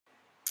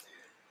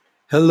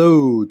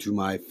Hello to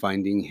my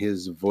Finding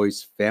His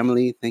Voice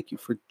family. Thank you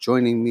for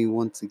joining me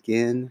once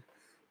again.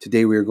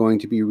 Today we are going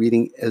to be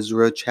reading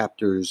Ezra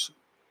chapters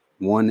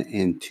 1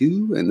 and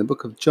 2 and the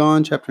book of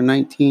John chapter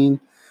 19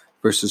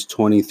 verses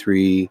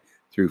 23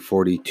 through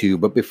 42.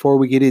 But before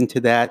we get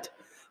into that,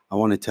 I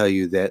want to tell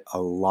you that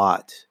a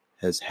lot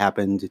has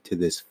happened to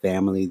this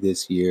family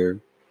this year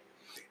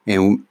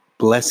and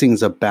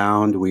blessings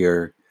abound. We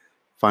are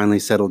finally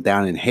settled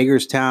down in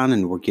Hagerstown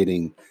and we're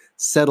getting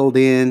settled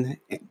in,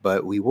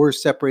 but we were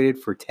separated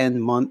for 10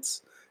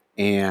 months,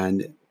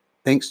 and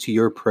thanks to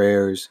your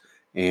prayers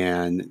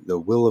and the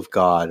will of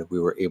God, we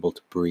were able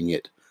to bring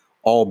it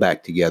all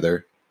back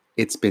together.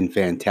 It's been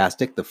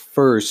fantastic. The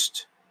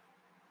first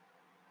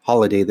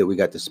holiday that we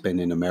got to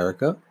spend in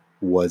America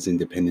was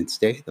Independence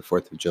Day, the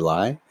 4th of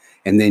July.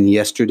 And then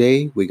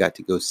yesterday, we got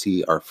to go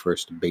see our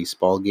first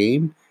baseball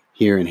game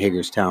here in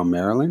Hagerstown,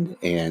 Maryland,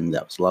 and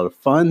that was a lot of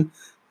fun.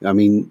 I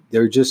mean,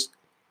 there just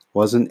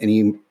wasn't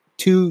any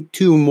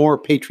two more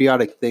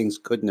patriotic things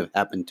couldn't have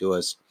happened to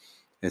us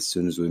as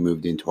soon as we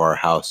moved into our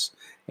house.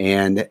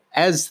 And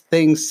as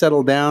things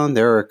settle down,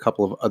 there are a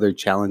couple of other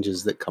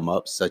challenges that come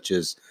up, such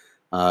as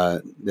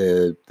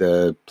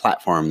the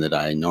platform that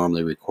I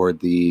normally record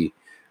the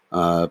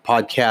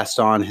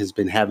podcast on has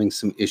been having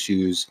some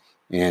issues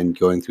and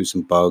going through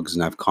some bugs,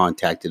 and I've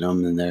contacted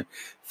them and they're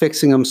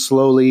fixing them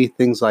slowly,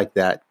 things like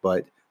that.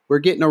 But we're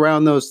getting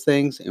around those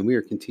things and we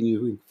are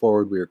continuing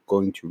forward. We are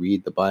going to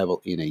read the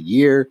Bible in a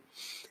year.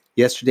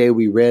 Yesterday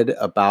we read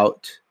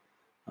about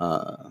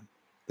the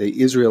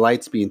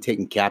Israelites being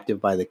taken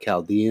captive by the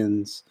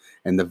Chaldeans,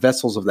 and the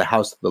vessels of the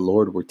house of the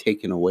Lord were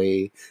taken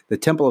away. The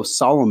temple of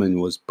Solomon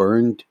was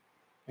burned,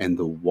 and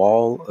the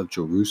wall of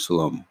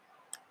Jerusalem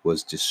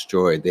was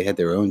destroyed. They had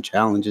their own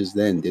challenges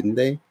then, didn't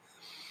they?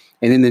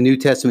 And in the New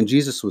Testament,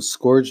 Jesus was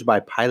scourged by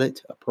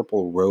Pilate, a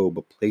purple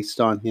robe placed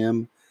on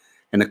him,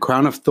 and a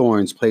crown of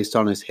thorns placed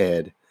on his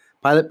head.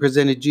 Pilate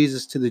presented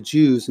Jesus to the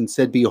Jews and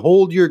said,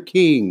 "Behold your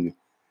king."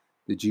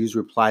 The Jews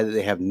replied that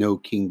they have no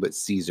king but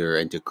Caesar,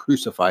 and to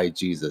crucify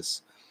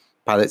Jesus.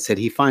 Pilate said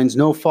he finds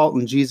no fault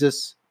in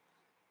Jesus,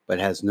 but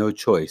has no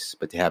choice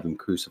but to have him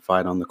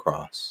crucified on the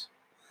cross.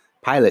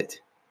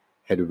 Pilate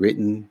had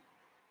written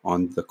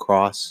on the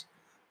cross,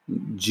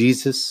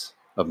 "Jesus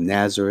of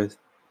Nazareth,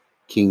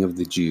 King of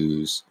the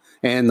Jews,"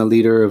 and the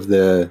leader of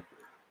the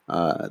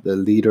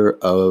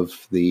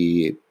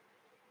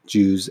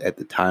Jews at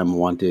the time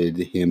wanted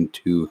him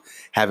to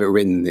have it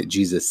written that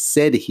Jesus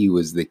said he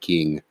was the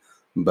king,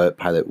 but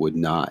Pilate would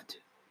not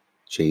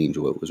change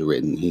what was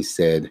written. He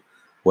said,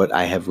 "What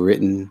I have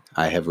written,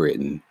 I have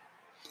written."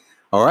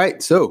 All right,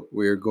 so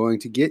we're going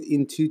to get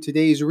into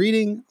today's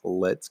reading.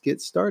 Let's get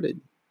started.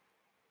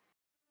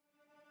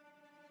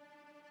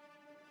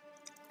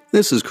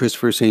 This is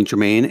Christopher St.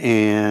 Germain,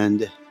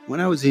 and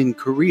when I was in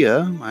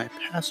Korea, my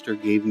pastor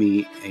gave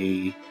me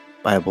a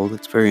Bible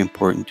that's very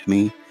important to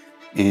me,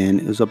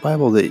 and it was a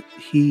Bible that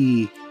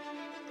he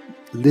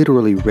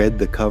literally read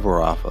the cover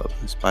off of.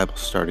 This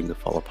Bible's starting to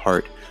fall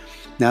apart.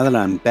 Now that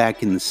I'm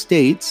back in the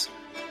States,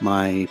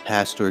 my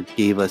pastor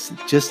gave us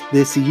just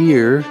this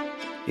year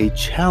a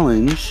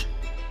challenge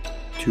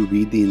to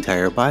read the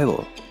entire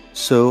Bible.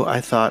 So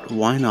I thought,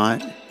 why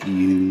not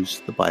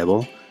use the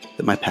Bible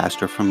that my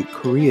pastor from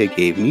Korea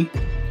gave me?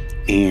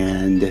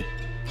 And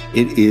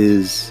it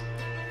is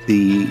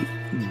the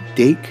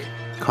Dake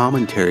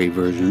commentary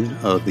version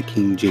of the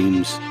King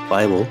James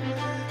Bible.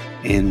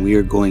 And we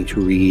are going to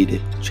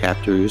read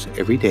chapters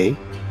every day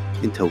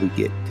until we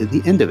get to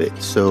the end of it.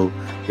 So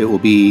it will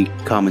be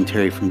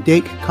commentary from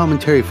Dake,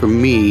 commentary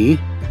from me,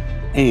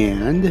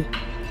 and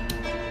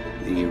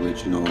the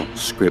original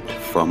script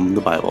from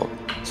the Bible.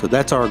 So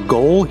that's our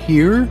goal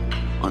here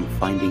on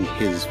Finding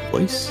His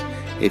Voice.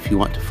 If you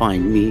want to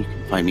find me, you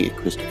can find me at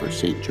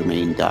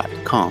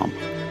ChristopherStGermain.com.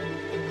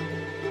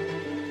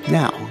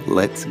 Now,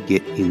 let's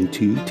get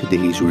into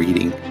today's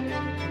reading.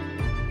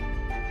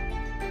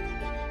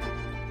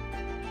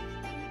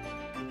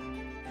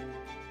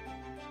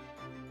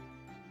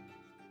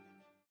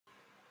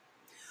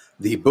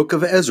 The Book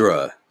of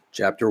Ezra,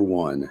 Chapter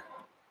 1.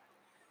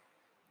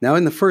 Now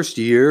in the first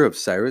year of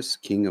Cyrus,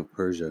 king of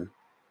Persia,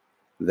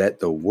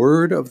 that the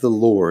word of the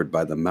Lord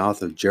by the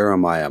mouth of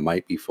Jeremiah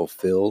might be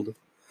fulfilled,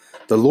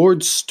 the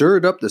Lord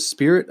stirred up the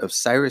spirit of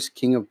Cyrus,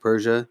 king of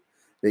Persia,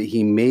 that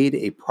he made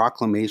a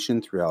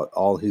proclamation throughout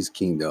all his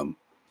kingdom,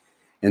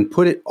 and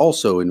put it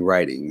also in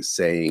writing,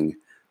 saying,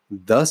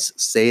 "Thus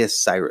saith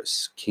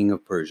Cyrus, king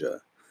of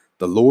Persia,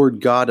 the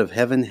Lord God of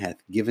heaven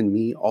hath given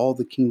me all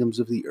the kingdoms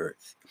of the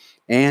earth,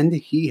 and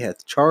he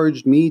hath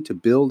charged me to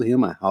build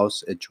him a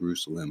house at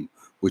Jerusalem,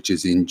 which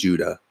is in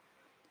Judah.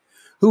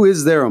 Who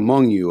is there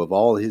among you of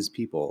all his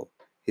people?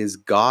 His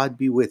God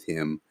be with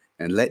him,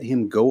 and let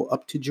him go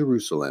up to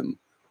Jerusalem,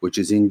 which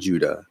is in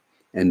Judah,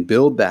 and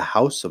build the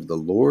house of the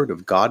Lord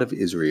of God of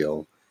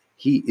Israel.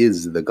 He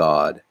is the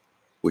God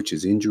which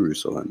is in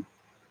Jerusalem.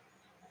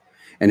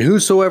 And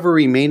whosoever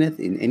remaineth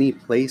in any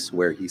place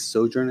where he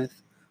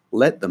sojourneth,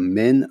 let the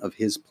men of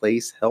his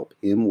place help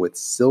him with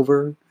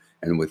silver,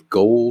 and with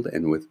gold,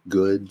 and with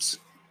goods.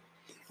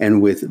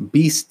 and with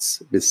beasts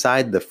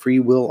beside the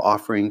freewill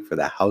offering for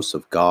the house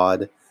of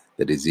God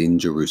that is in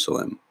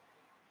Jerusalem.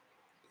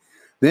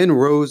 Then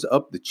rose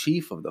up the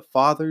chief of the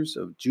fathers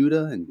of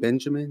Judah and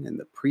Benjamin, and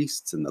the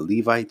priests and the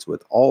Levites,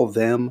 with all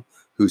them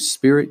whose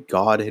spirit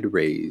God had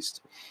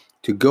raised,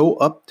 to go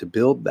up to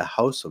build the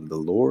house of the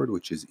Lord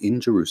which is in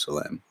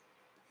Jerusalem.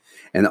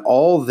 And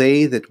all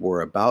they that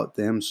were about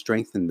them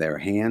strengthened their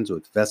hands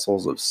with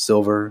vessels of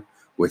silver,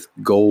 with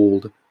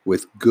gold,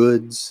 with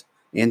goods,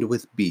 and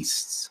with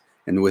beasts,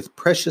 and with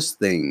precious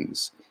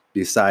things,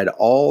 beside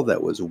all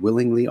that was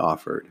willingly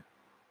offered.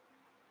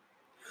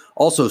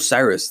 Also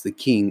Cyrus the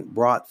king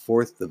brought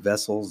forth the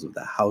vessels of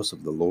the house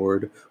of the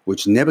Lord,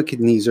 which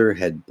Nebuchadnezzar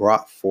had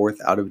brought forth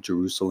out of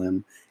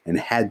Jerusalem, and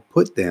had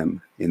put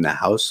them in the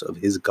house of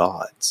his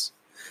gods.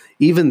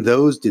 Even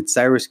those did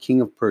Cyrus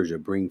king of Persia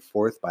bring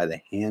forth by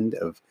the hand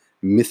of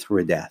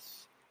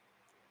Mithridath,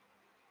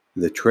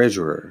 the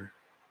treasurer,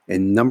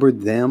 and numbered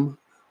them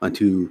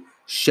unto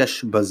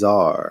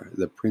Sheshbazzar,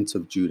 the prince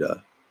of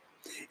Judah.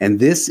 And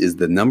this is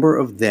the number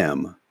of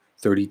them: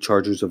 30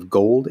 chargers of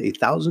gold,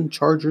 1,000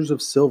 chargers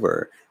of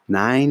silver,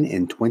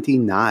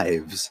 29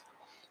 knives,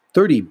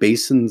 30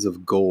 basins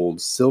of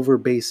gold, silver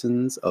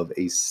basins of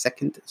a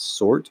second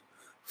sort,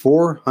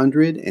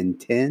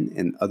 410,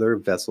 and other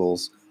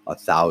vessels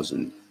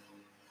 1,000.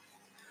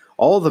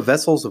 All the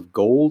vessels of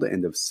gold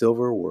and of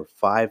silver were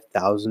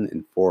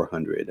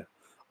 5,400.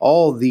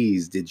 All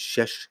these did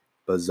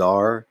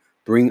Sheshbazzar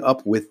bring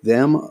up with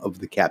them of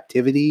the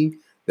captivity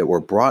that were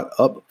brought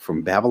up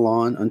from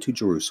Babylon unto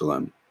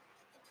Jerusalem.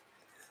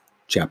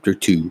 Chapter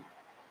 2.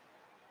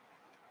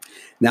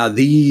 Now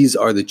these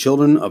are the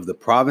children of the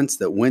province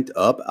that went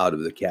up out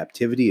of the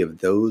captivity of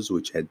those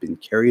which had been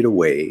carried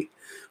away,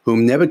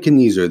 whom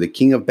Nebuchadnezzar the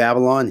king of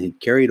Babylon had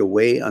carried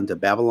away unto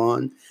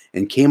Babylon,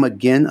 and came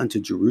again unto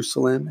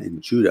Jerusalem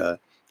and Judah,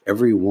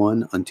 every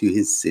one unto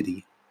his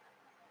city.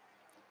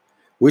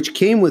 Which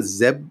came with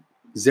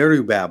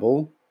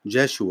Zerubbabel,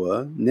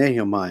 Jeshua,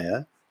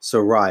 Nehemiah,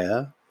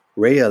 Sariah,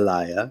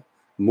 Realiah,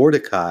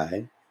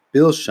 Mordecai,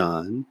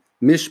 Bilshan,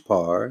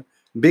 Mishpar,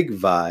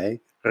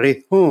 Bigvai,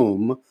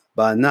 Rehum,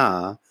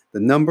 Baanah, the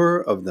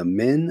number of the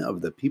men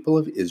of the people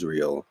of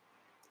Israel.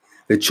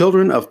 The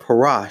children of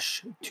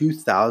Parash,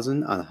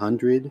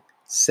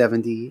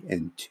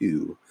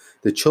 2,172.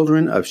 The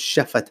children of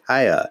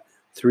Shephatiah,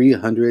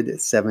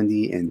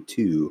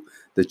 372.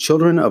 The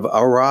children of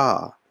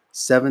Arah,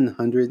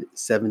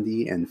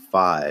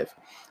 775.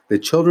 The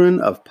children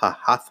of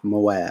Pahath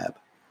Moab,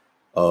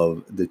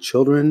 of the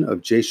children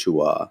of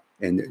Jeshua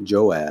and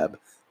Joab,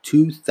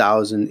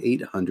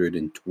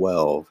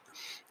 2,812.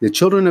 The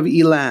children of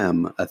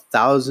Elam,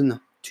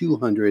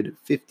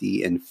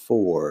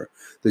 1,254.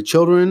 The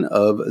children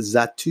of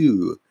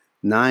Zatu,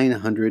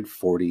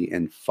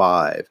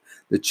 945.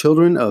 The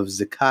children of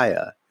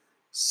Zekiah,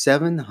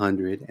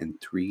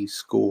 703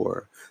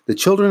 score. The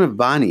children of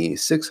Bani,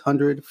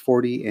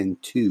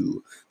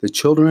 642. The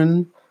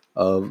children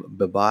of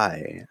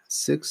Babai,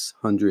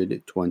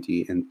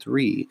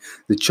 623.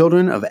 The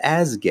children of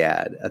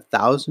Azgad,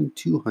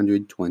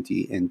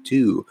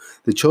 1,222.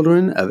 The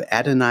children of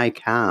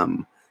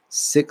Adonikam,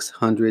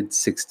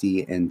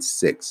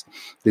 666.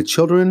 The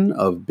children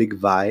of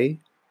Bigvai,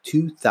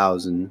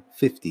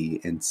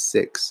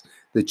 2,056.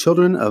 The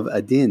children of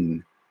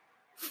Adin,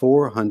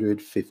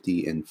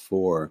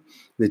 454.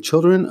 The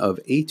children of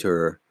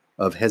Ater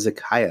of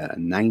Hezekiah,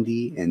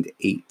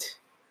 98.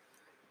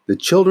 The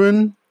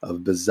children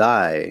of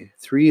Bazai,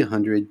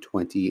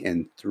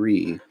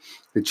 323.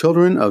 The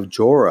children of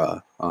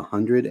Jorah,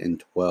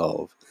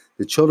 112.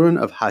 The children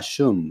of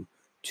Hashum,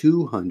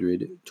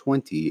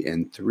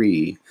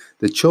 223.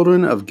 The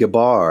children of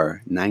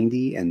Gebar,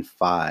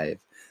 95.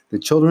 The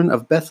children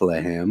of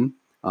Bethlehem,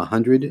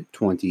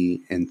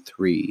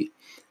 123.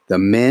 The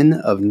men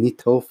of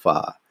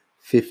Netophah,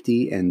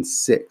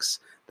 56.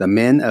 The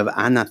men of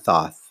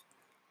Anathoth,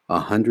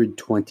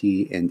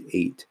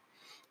 128.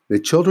 The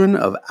children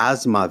of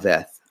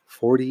Azmaveth,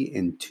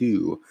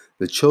 42.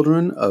 The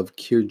children of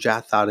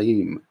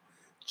Kirjatharim,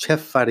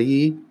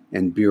 Chephari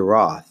and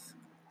Beeroth,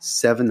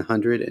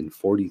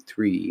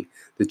 743.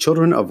 The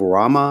children of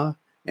Ramah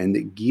and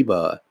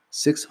Geba,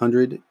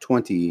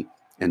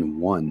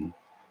 621.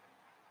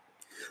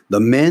 The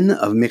men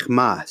of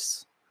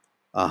Michmas,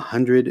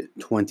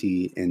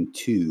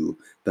 122.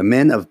 The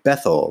men of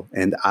Bethel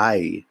and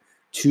Ai,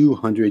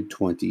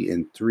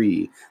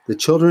 223. The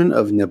children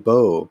of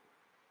Nebo,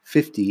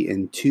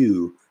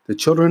 52. The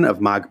children of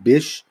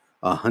Magbish,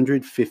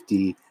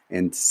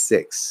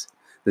 156.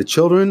 The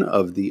children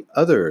of the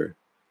other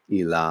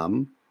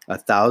Elam,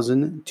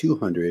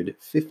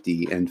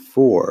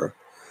 1,254.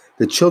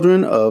 The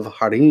children of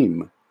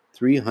Harim,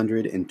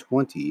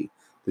 320.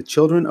 The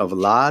children of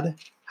Lad,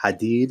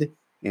 Hadid,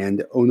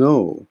 and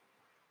Ono,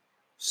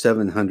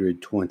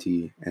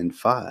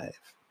 725.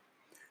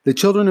 The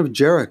children of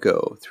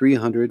Jericho,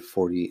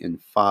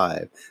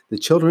 345. The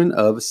children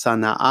of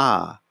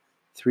Sanaah,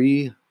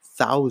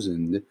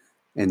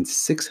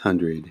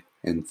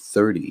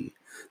 3,630.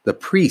 The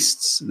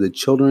priests, the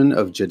children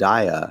of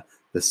Jediah,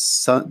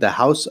 The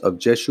house of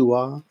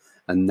Jeshua,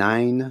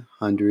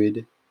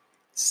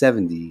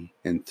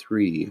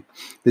 973.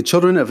 The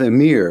children of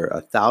Emir,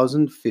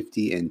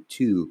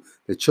 1,052.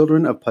 The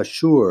children of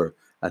Pashur,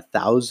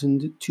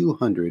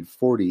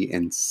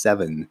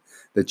 1,247.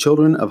 The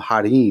children of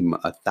Harim,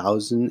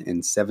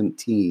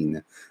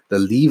 1,017. The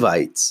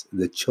Levites,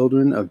 the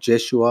children of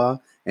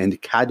Jeshua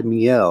and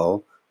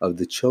Kadmiel, of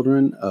the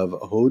children of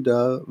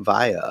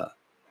Hodaviah,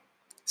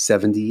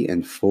 70.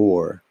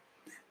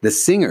 The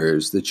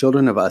singers, the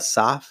children of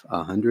Asaph,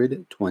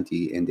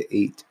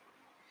 128.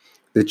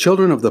 The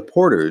children of the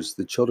porters,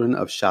 the children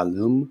of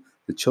Shallum,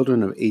 the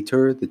children of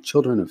Ater, the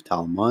children of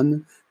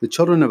Talmon, the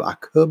children of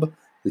Akub,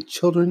 the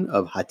children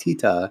of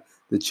Hatita,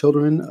 the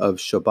children of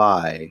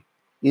Shobai,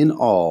 in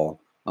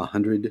all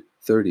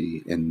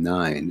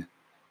 139.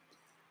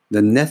 The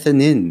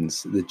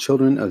Nethanins, the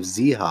children of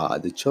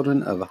Ziha, the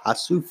children of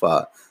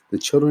Hasufa, the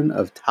children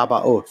of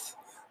Tabaoth,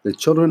 the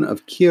children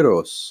of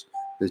Kiros,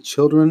 the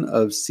children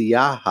of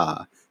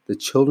Siaha, the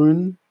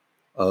children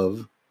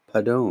of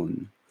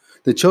Padon,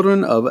 the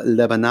children of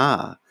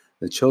Lebanah,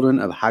 the children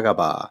of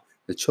Hagabah,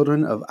 the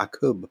children of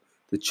Akub,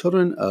 the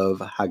children of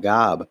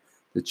Hagab,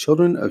 the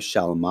children of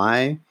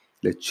Shalmai,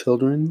 the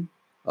children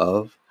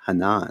of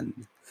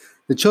Hanan,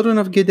 the children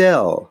of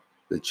Gidel,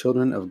 the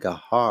children of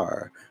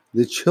Gahar,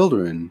 the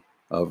children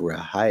of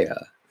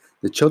Rahiah,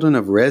 the children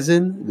of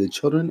Rezin, the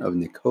children of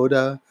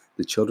Nekoda,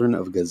 the children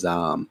of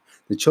Gazam,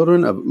 the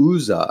children of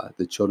Uzzah,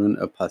 the children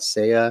of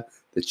Paseah,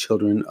 the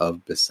children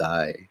of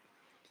Besai,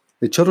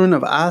 the children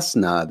of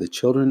Asna, the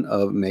children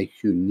of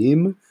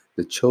Mehunim,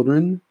 the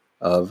children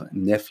of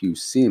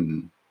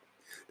Nephusim,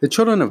 the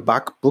children of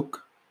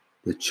Bakbuk,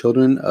 the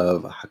children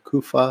of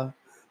Hakufa,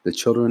 the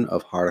children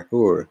of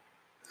Harhur,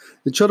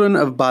 the children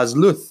of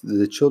Bazluth,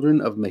 the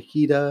children of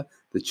Mahida,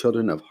 the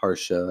children of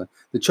Harsha,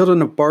 the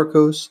children of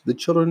Barkos, the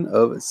children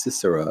of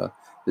Sisera,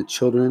 the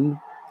children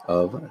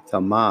of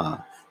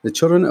Thamah, the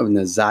children of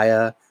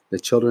Naziah, the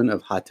children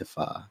of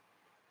Hatipha,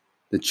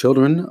 the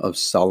children of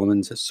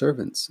Solomon's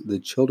servants, the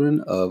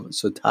children of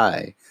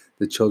Sotai,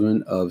 the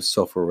children of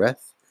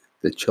Sophereth,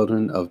 the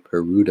children of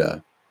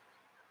Peruda,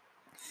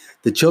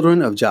 the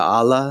children of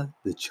Jaala,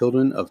 the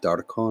children of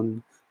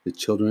Darkon, the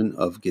children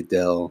of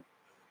Gedel,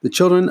 the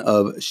children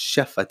of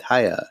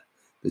Shephatiah,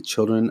 the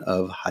children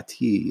of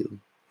Hatil,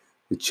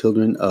 the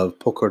children of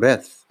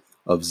Pokereth,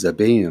 of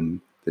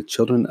Zebaim, the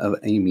children of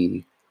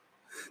Ami,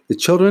 the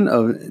children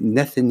of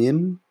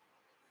Nethanim,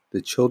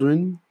 the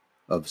children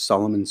of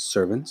Solomon's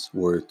servants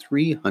were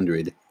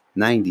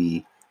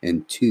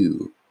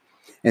 392.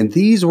 And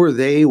these were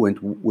they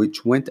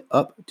which went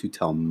up to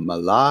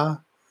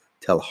Tel-Malah,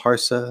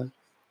 Tel-Harsa,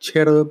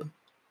 Cherub,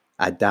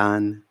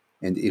 Adan,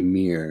 and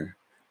Emir,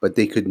 but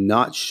they could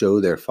not show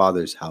their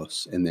father's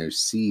house and their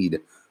seed,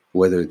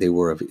 whether they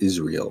were of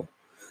Israel.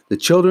 The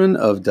children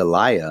of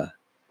Deliah,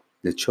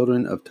 the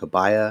children of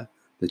Tobiah,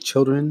 the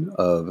children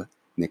of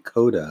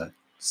Nekoda,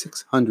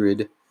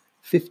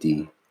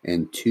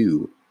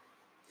 652.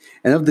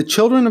 And of the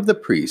children of the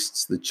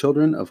priests, the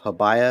children of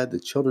Habiah, the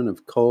children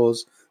of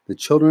Koz, the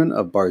children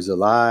of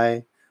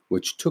Barzillai,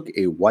 which took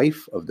a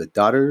wife of the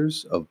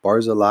daughters of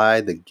Barzillai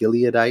the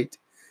Gileadite,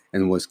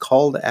 and was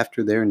called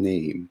after their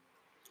name.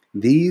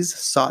 These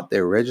sought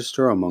their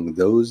register among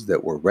those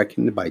that were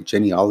reckoned by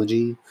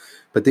genealogy,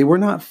 but they were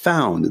not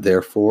found,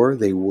 therefore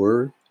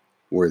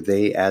were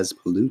they as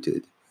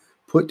polluted,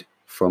 put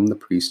from the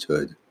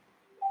priesthood.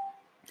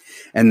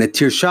 And the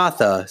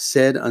Tirshatha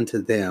said unto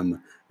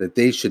them that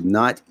they should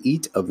not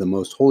eat of the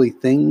most holy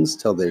things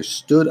till there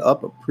stood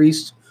up a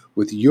priest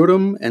with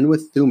Urim and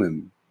with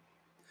Thummim.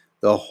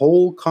 The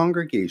whole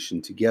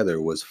congregation together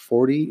was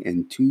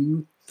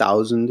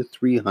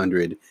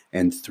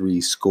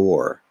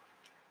 42,360.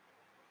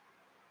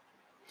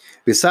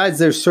 Besides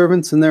their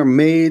servants and their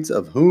maids,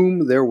 of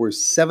whom there were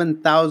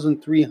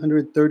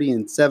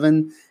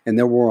 7,337, and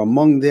there were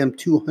among them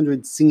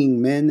 200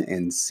 singing men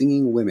and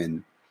singing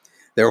women.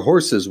 Their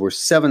horses were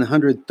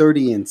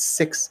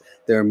 736,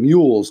 their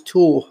mules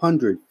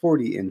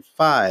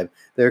 245,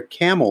 their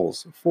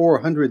camels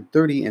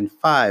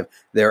 435,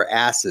 their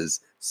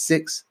asses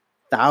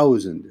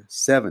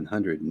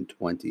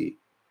 6,720.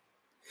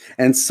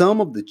 And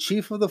some of the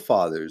chief of the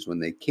fathers, when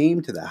they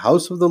came to the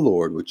house of the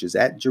Lord, which is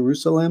at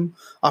Jerusalem,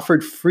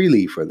 offered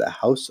freely for the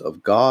house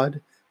of God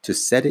to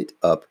set it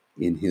up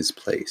in his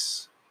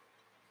place.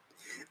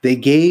 They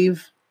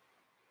gave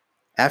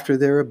after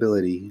their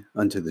ability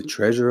unto the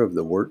treasure of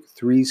the work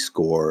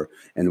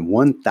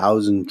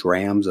 61,000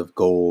 drams of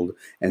gold,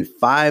 and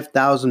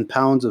 5,000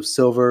 pounds of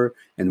silver,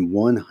 and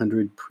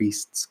 100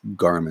 priests'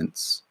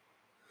 garments.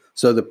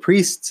 So the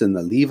priests and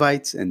the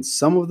Levites and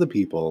some of the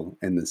people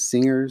and the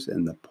singers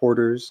and the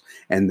porters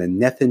and the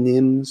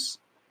Nethinims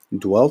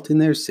dwelt in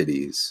their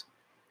cities,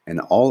 and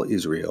all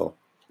Israel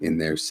in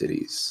their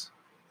cities.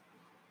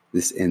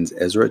 This ends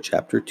Ezra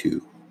chapter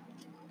 2.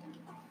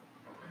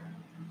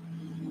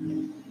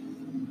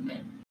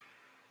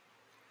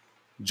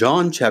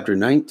 John chapter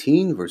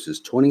 19, verses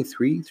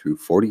 23 through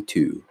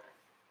 42.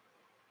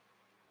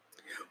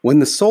 Then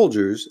the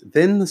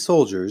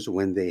soldiers,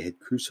 when they had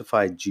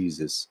crucified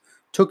Jesus,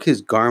 took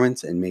his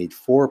garments and made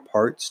 4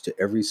 parts to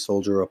every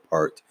soldier a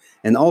part,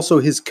 and also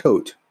his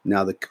coat.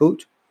 Now the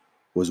coat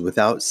was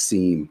without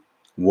seam,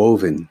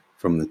 woven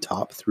from the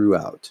top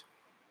throughout.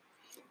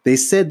 They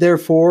said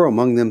therefore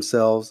among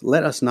themselves,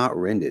 Let us not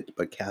rend it,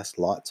 but cast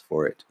lots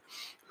for it,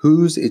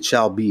 whose it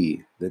shall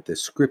be, that the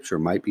scripture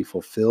might be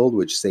fulfilled,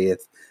 which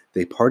saith,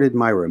 They parted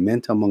my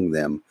raiment among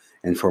them,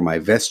 and for my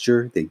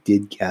vesture they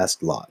did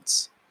cast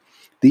lots.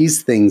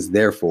 These things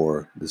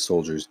therefore the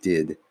soldiers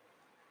did.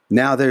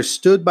 Now there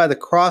stood by the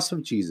cross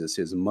of Jesus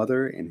his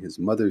mother and his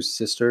mother's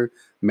sister,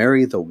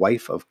 Mary the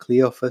wife of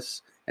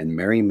Cleophas, and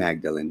Mary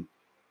Magdalene.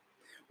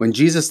 When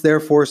Jesus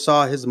therefore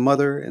saw his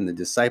mother and the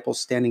disciple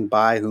standing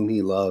by whom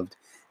he loved,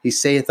 he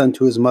saith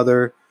unto his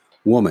mother,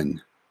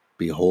 Woman,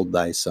 behold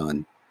thy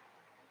son.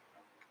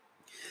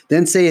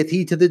 Then saith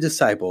he to the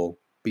disciple,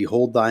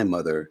 Behold thy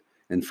mother.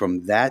 And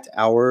from that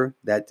hour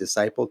that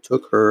disciple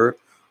took her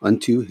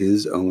unto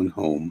his own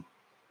home.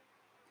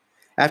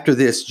 After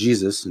this,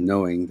 Jesus,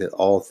 knowing that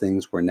all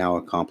things were now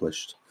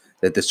accomplished,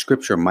 that the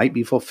scripture might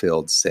be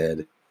fulfilled,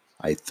 said,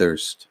 I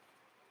thirst.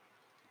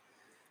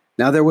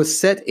 Now there was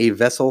set a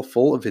vessel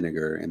full of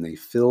vinegar, and they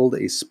filled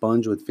a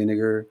sponge with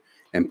vinegar,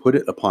 and put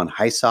it upon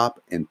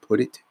hyssop, and put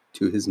it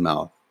to his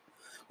mouth.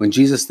 When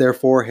Jesus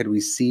therefore had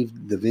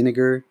received the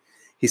vinegar,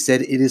 he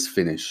said, It is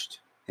finished.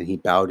 And he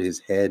bowed his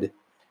head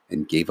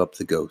and gave up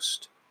the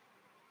ghost.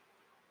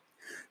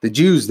 The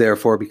Jews,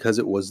 therefore, because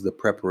it was the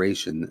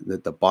preparation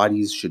that the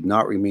bodies should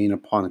not remain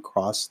upon a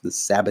cross the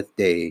Sabbath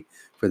day,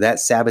 for that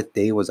Sabbath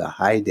day was a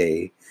high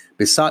day,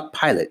 besought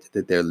Pilate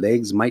that their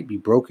legs might be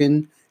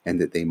broken and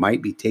that they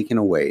might be taken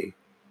away.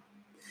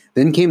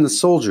 Then came the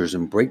soldiers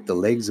and brake the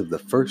legs of the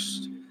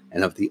first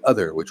and of the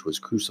other which was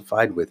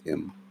crucified with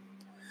him.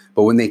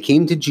 But when they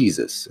came to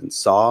Jesus and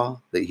saw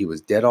that he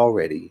was dead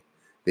already,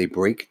 they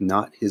brake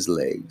not his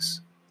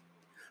legs.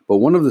 But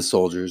one of the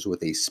soldiers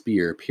with a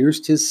spear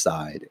pierced his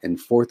side, and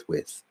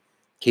forthwith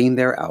came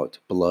there out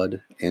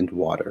blood and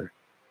water.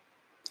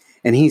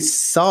 And he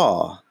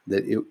saw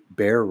that it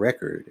bare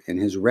record, and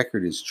his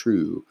record is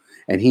true,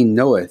 and he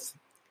knoweth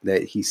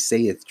that he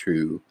saith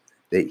true,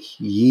 that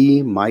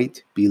ye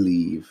might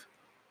believe.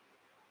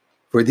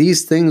 For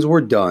these things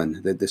were done,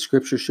 that the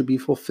scripture should be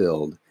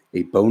fulfilled,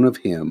 A bone of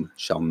him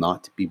shall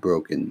not be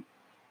broken.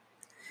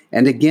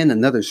 And again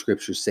another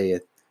scripture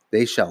saith,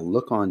 They shall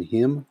look on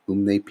him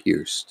whom they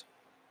pierced.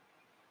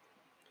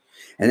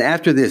 And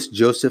after this,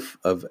 Joseph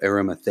of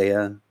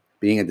Arimathea,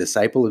 being a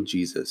disciple of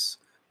Jesus,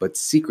 but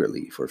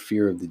secretly for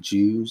fear of the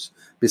Jews,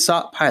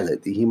 besought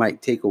Pilate that he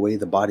might take away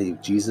the body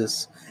of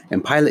Jesus,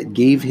 and Pilate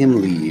gave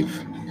him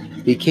leave.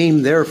 He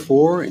came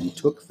therefore and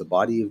took the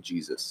body of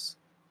Jesus.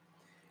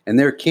 And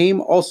there came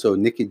also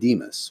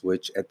Nicodemus,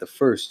 which at the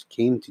first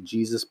came to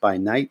Jesus by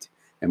night,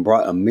 and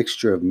brought a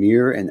mixture of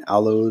myrrh and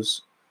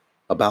aloes,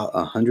 about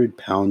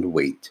 100-pound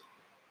weight.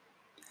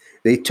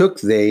 They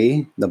took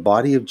the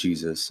body of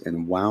Jesus,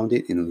 and wound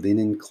it in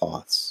linen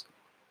cloths,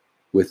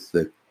 with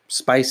the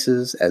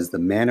spices, as the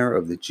manner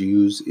of the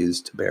Jews is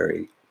to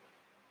bury.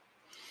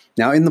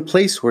 Now in the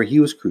place where he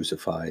was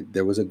crucified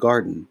there was a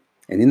garden,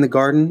 and in the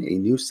garden a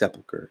new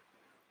sepulchre,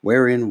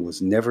 wherein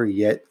was never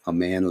yet a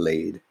man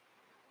laid.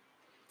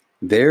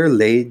 There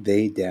laid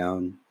they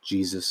down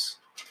Jesus,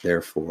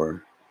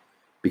 therefore,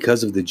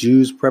 because of the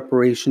Jews'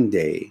 preparation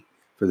day,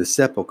 for the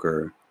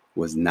sepulchre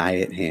was nigh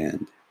at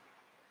hand.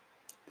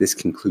 This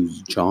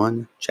concludes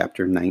John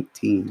chapter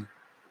 19.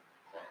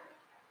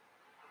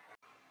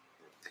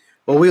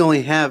 Well, we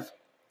only have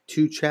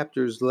 2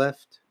 chapters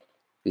left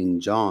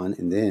in John,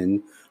 and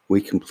then we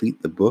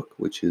complete the book,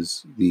 which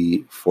is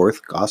the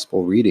 4th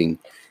gospel reading.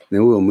 And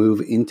then we'll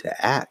move into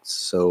Acts.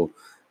 So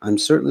I'm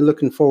certainly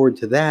looking forward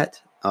to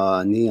that.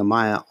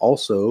 Nehemiah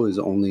also is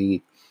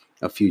only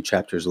a few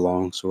chapters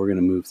long, so we're going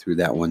to move through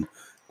that one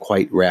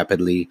quite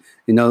rapidly.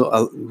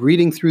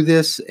 Reading through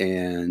this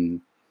and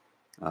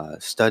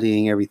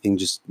studying everything,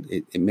 just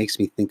it makes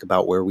me think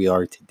about where we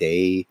are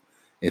today,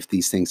 if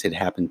these things had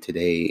happened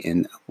today.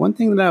 And one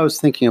thing that I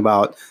was thinking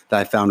about that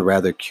I found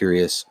rather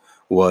curious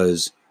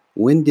was,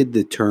 when did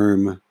the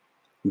term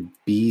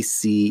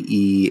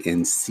BCE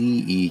and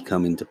CE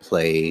come into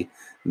play,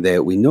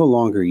 that we no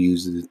longer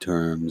use the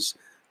terms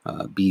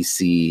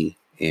BC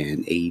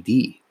and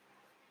AD?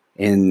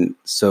 And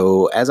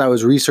so as I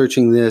was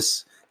researching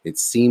this, it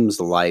seems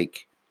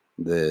like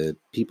the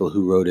people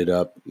who wrote it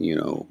up,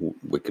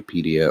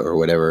 Wikipedia or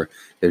whatever,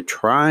 they're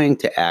trying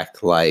to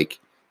act like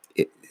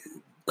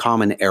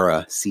Common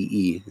Era,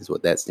 CE is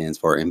what that stands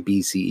for, and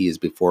BCE is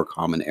before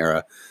Common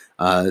Era.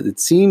 It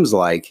seems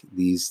like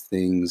these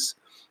things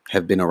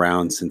have been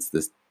around since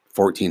the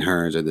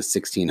 1400s or the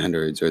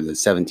 1600s or the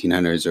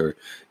 1700s, or,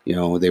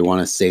 they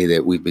want to say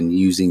that we've been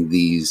using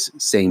these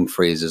same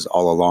phrases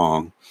all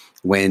along,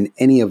 when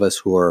any of us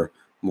who are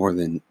more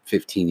than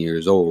 15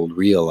 years old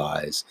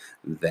realize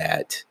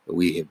that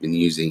we have been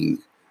using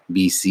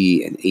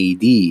BC and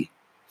AD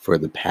for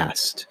the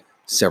past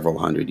several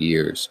hundred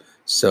years.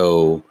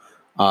 So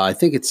I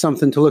think it's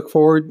something to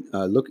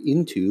look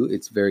into.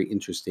 It's very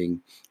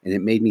interesting, and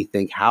it made me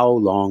think: how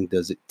long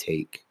does it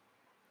take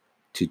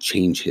to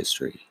change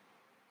history?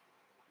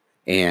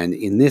 And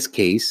in this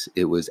case,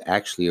 it was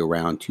actually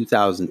around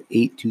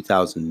 2008,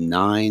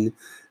 2009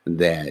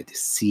 that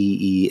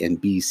CE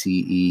and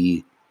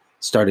BCE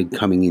started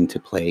coming into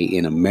play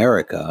in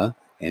America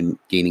and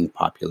gaining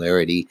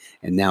popularity.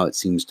 And now it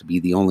seems to be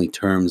the only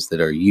terms that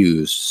are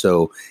used.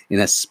 So, in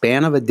a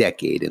span of a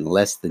decade, in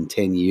less than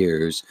 10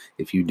 years,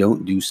 if you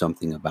don't do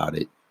something about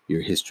it,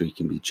 your history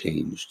can be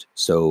changed.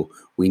 So,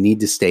 we need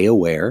to stay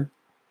aware.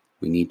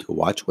 We need to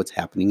watch what's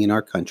happening in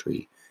our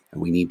country,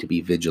 and we need to be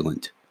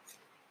vigilant.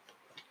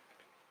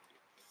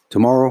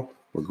 Tomorrow,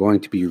 we're going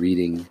to be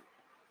reading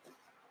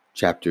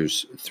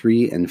chapters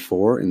 3 and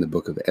 4 in the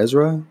book of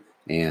Ezra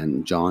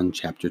and John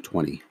chapter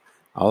 20.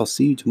 I'll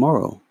see you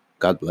tomorrow.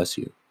 God bless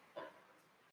you.